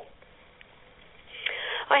example.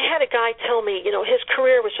 I had a guy tell me, his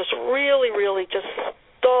career was just really, really just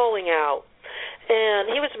stalling out.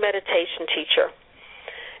 And he was a meditation teacher.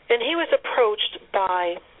 And he was approached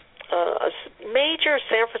by a major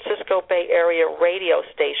San Francisco Bay Area radio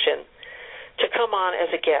station to come on as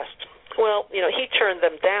a guest. Well, he turned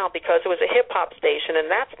them down because it was a hip-hop station,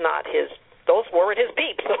 and those weren't his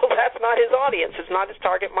peeps, so that's not his audience. It's not his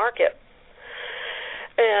target market.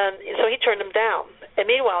 And so he turned them down. And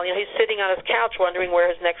meanwhile, he's sitting on his couch wondering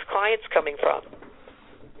where his next client's coming from.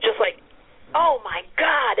 Just like, oh, my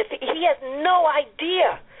God, he has no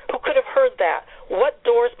idea who could have heard that. What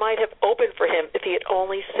doors might have opened for him if he had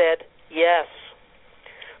only said yes.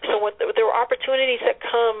 So there are opportunities that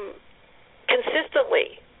come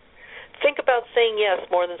consistently. Think about saying yes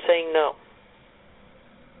more than saying no.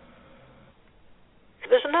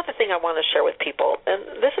 There's another thing I want to share with people,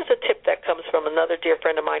 and this is a tip that comes from another dear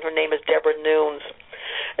friend of mine. Her name is Deborah Nunes.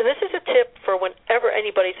 And this is a tip for whenever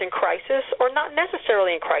anybody's in crisis, or not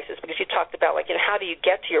necessarily in crisis, because you talked about, how do you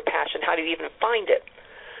get to your passion? How do you even find it?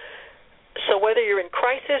 So whether you're in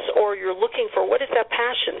crisis or you're looking for what is that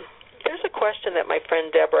passion, there's a question that my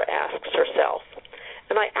friend Deborah asks herself.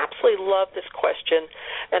 And I absolutely love this question,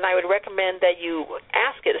 and I would recommend that you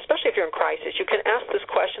ask it, especially if you're in crisis. You can ask this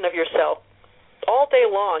question of yourself all day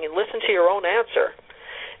long and listen to your own answer.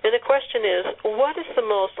 And the question is, what is the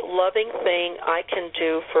most loving thing I can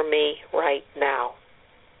do for me right now?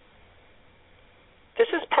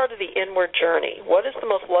 This is part of the inward journey. What is the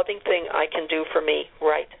most loving thing I can do for me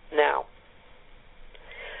right now?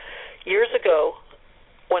 Years ago,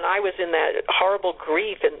 when I was in that horrible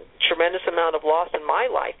grief and tremendous amount of loss in my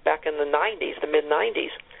life back in the 90s, the mid-90s,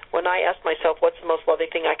 when I asked myself, what's the most loving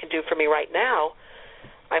thing I can do for me right now,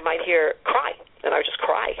 I might hear cry, and I would just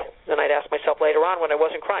cry. Then I'd ask myself later on when I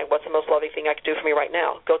wasn't crying, what's the most loving thing I can do for me right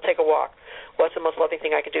now? Go take a walk. What's the most loving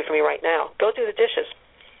thing I can do for me right now? Go do the dishes.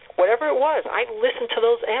 Whatever it was, I listened to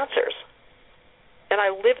those answers. And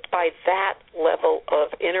I lived by that level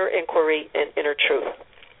of inner inquiry and inner truth.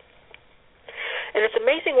 And it's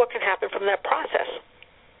amazing what can happen from that process.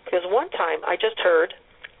 Because one time I just heard,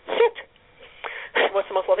 sit.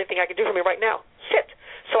 What's the most loving thing I can do for me right now? Sit.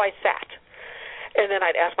 So I sat. And then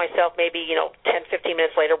I'd ask myself maybe, 10, 15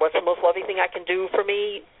 minutes later, what's the most loving thing I can do for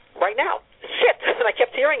me right now? Sit. And I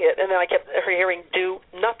kept hearing it. And then I kept hearing do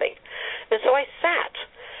nothing. And so I sat.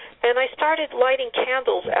 And I started lighting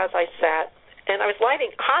candles as I sat. And I was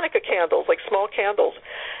lighting Hanukkah candles, like small candles.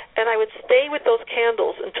 And I would stay with those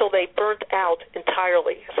candles until they burnt out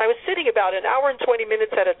entirely. So I was sitting about an hour and 20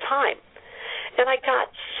 minutes at a time. And I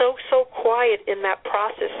got so quiet in that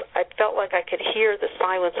process, I felt like I could hear the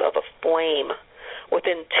silence of a flame.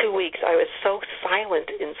 Within 2 weeks, I was so silent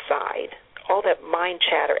inside. All that mind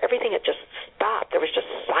chatter, everything had just stopped. There was just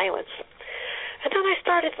silence. And then I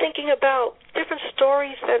started thinking about different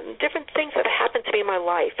stories and different things that happened to me in my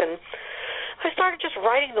life. And I started just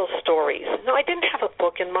writing those stories. No, I didn't have a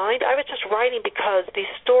book in mind. I was just writing because these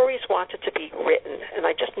stories wanted to be written, and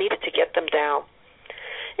I just needed to get them down.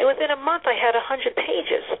 And within a month, I had 100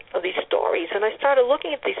 pages of these stories, and I started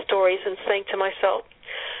looking at these stories and saying to myself,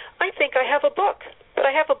 I think I have a book. But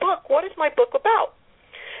I have a book. What is my book about?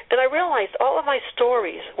 And I realized all of my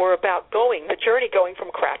stories were about the journey going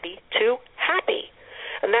from crappy to happy.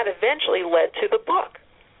 And that eventually led to the book.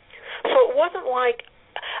 So it wasn't like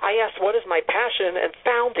I asked, what is my passion, and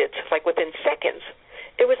found it, like within seconds.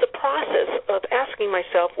 It was a process of asking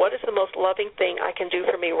myself, what is the most loving thing I can do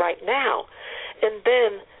for me right now? And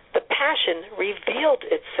then the passion revealed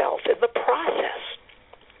itself in the process.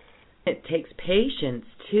 It takes patience,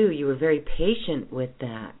 too. You were very patient with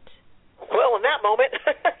that. Well, in that moment,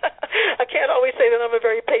 I can't always say that I'm a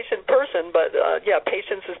very patient person, but,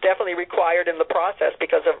 patience is definitely required in the process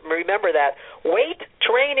because remember that, weight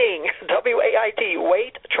training, WAIT,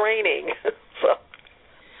 weight training. So.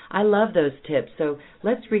 I love those tips. So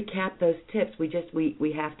let's recap those tips.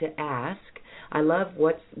 We have to ask, I love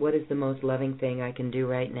what is the most loving thing I can do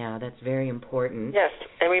right now. That's very important. Yes,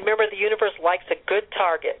 and remember the universe likes a good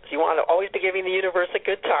target. So you want to always be giving the universe a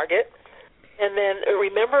good target. And then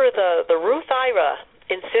remember the Ruth Ira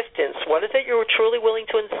insistence. What is it you're truly willing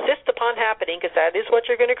to insist upon happening, because that is what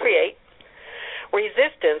you're going to create.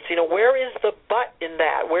 Resistance, where is the but in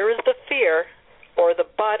that? Where is the fear or the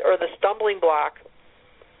but or the stumbling block?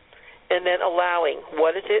 And then allowing.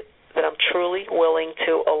 What is it that I'm truly willing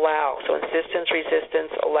to allow? So insistence,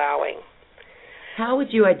 resistance, allowing. How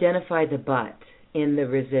would you identify the but in the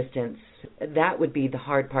resistance? That would be the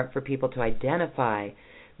hard part for people to identify.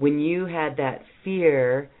 When you had that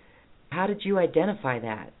fear, how did you identify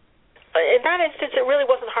that? In that instance, it really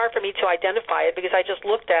wasn't hard for me to identify it, because I just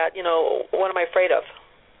looked at, what am I afraid of?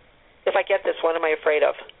 If I get this, what am I afraid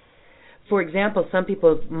of? For example, some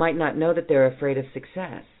people might not know that they're afraid of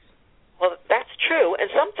success. Well, that's true,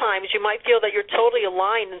 and sometimes you might feel that you're totally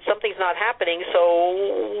aligned and something's not happening,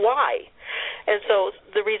 so why? And so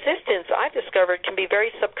the resistance, I've discovered, can be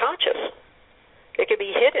very subconscious. It could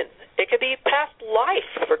be hidden. It could be past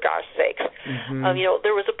life, for gosh sakes. Mm-hmm.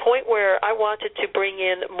 There was a point where I wanted to bring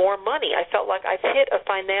in more money. I felt like I've hit a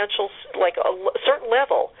financial, a certain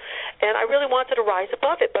level, and I really wanted to rise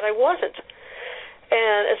above it, but I wasn't.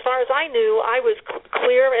 And as far as I knew, I was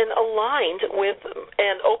clear and aligned with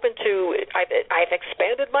and open to, I've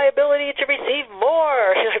expanded my ability to receive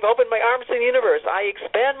more. I've opened my arms to the universe. I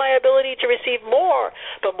expand my ability to receive more,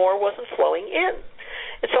 but more wasn't flowing in.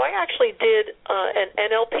 And so I actually did an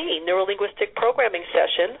NLP, neuro-linguistic programming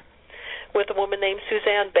session, with a woman named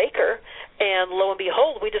Suzanne Baker, and lo and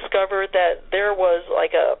behold, we discovered that there was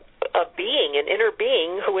like a being, an inner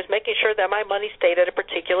being, who was making sure that my money stayed at a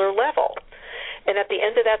particular level. And at the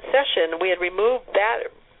end of that session, we had removed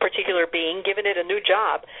that particular being, given it a new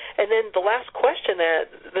job, and then the last question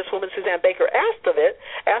that this woman, Suzanne Baker, asked of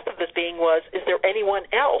this being was, is there anyone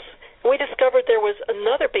else? We discovered there was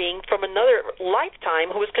another being from another lifetime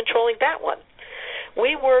who was controlling that one.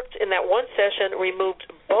 We worked in that one session, removed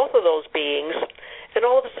both of those beings, and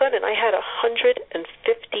all of a sudden I had 150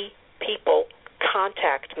 people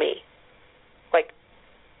contact me. Like,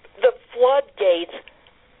 the floodgates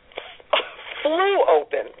flew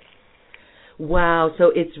open. Wow, so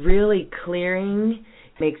it's really clearing.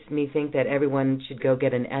 Makes me think that everyone should go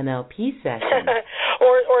get an NLP session.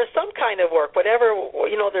 or some kind of work, whatever,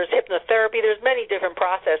 there's hypnotherapy, there's many different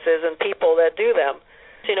processes and people that do them.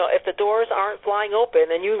 If the doors aren't flying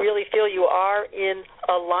open and you really feel you are in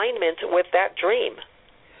alignment with that dream.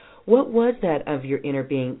 What was that of your inner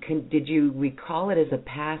being? Did you recall it as a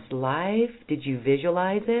past life? Did you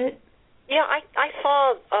visualize it? Yeah, I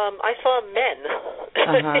saw men.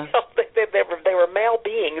 Uh-huh. They were male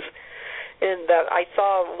beings. In that I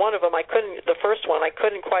saw one of them, the first one, I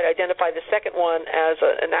couldn't quite identify the second one as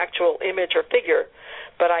an actual image or figure,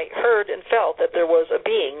 but I heard and felt that there was a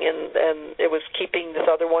being, and it was keeping this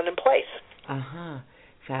other one in place. Uh-huh.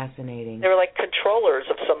 Fascinating. They were like controllers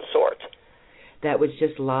of some sort. That was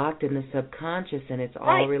just locked in the subconscious, and it's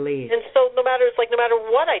all released. And so no matter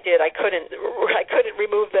what I did, I couldn't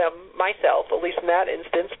remove them myself, at least in that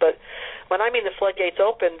instance. But when the floodgates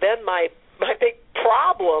open, then my big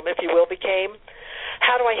problem, if you will, became,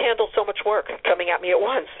 how do I handle so much work coming at me at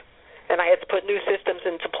once? And I had to put new systems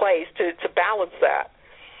into place to balance that.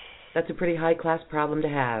 That's a pretty high-class problem to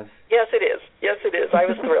have. Yes, it is. Yes, it is. I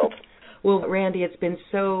was thrilled. Well, Randy, it's been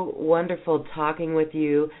so wonderful talking with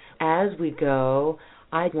you. As we go,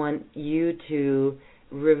 I want you to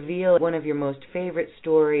reveal one of your most favorite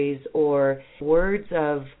stories or words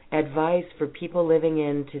of advice for people living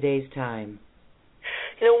in today's time.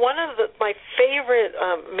 One of my favorite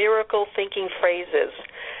miracle thinking phrases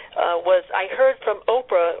was, I heard from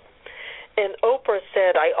Oprah, and Oprah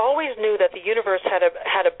said, I always knew that the universe had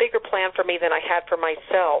a bigger plan for me than I had for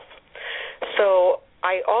myself. So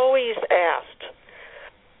I always asked,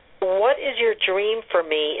 what is your dream for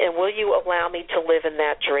me, and will you allow me to live in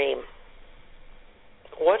that dream?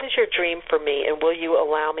 What is your dream for me, and will you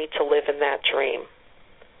allow me to live in that dream?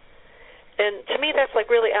 And to me, that's like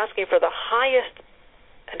really asking for the highest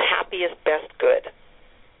and happiest, best good.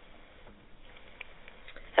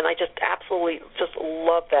 And I just absolutely just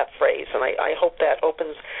love that phrase, and I hope that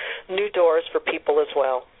opens new doors for people as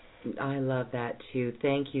well. I love that, too.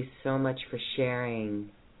 Thank you so much for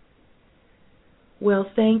sharing. Well,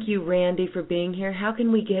 thank you, Randy, for being here. How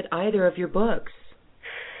can we get either of your books?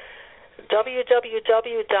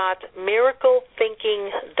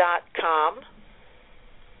 www.miraclethinking.com.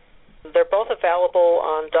 They're both available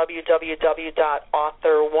on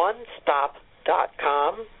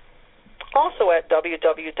www.author1stop.com. Also at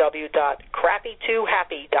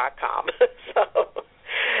www.crappy2happy.com. So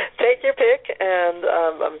Take your pick, and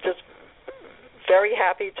I'm just very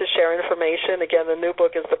happy to share information. Again, the new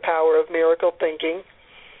book is The Power of Miracle Thinking.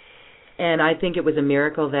 And I think it was a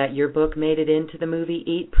miracle that your book made it into the movie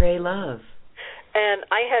Eat, Pray, Love. And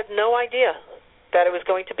I had no idea that it was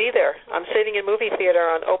going to be there. I'm sitting in movie theater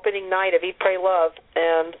on opening night of Eat, Pray, Love,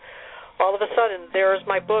 and all of a sudden there's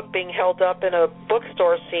my book being held up in a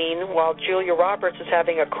bookstore scene while Julia Roberts is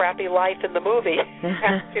having a crappy life in the movie.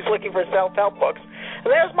 She's looking for self-help books.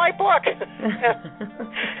 And there's my book.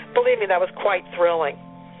 Believe me, that was quite thrilling.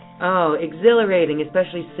 Oh, exhilarating,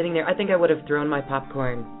 especially sitting there. I think I would have thrown my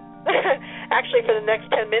popcorn. Actually, for the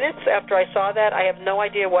next 10 minutes after I saw that, I have no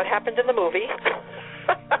idea what happened in the movie.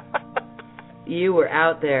 You were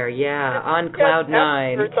out there, yeah, on cloud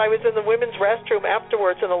nine. I was in the women's restroom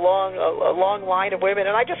afterwards in a long line of women,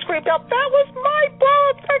 and I just screamed out, "That was my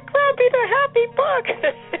book! That Grumpy the Happy Book!"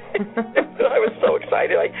 I was so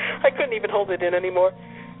excited. I couldn't even hold it in anymore.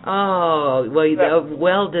 Oh, well, a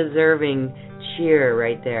well-deserving cheer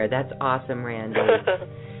right there. That's awesome, Randy.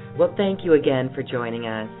 Well, thank you again for joining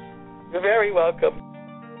us. You're very welcome.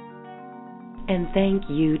 And thank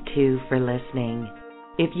you, too, for listening.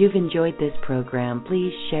 If you've enjoyed this program,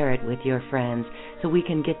 please share it with your friends so we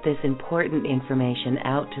can get this important information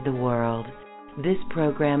out to the world. This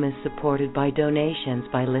program is supported by donations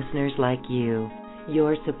by listeners like you.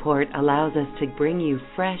 Your support allows us to bring you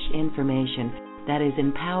fresh information that is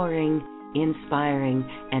empowering, inspiring,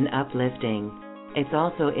 and uplifting. It's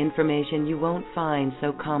also information you won't find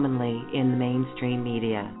so commonly in the mainstream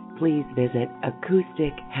media. Please visit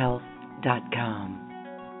acoustichealth.com.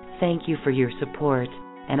 Thank you for your support,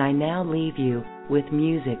 and I now leave you with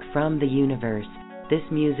music from the universe. This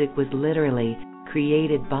music was literally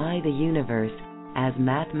created by the universe as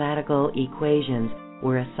mathematical equations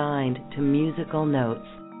were assigned to musical notes.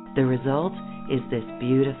 The result is this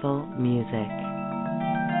beautiful music.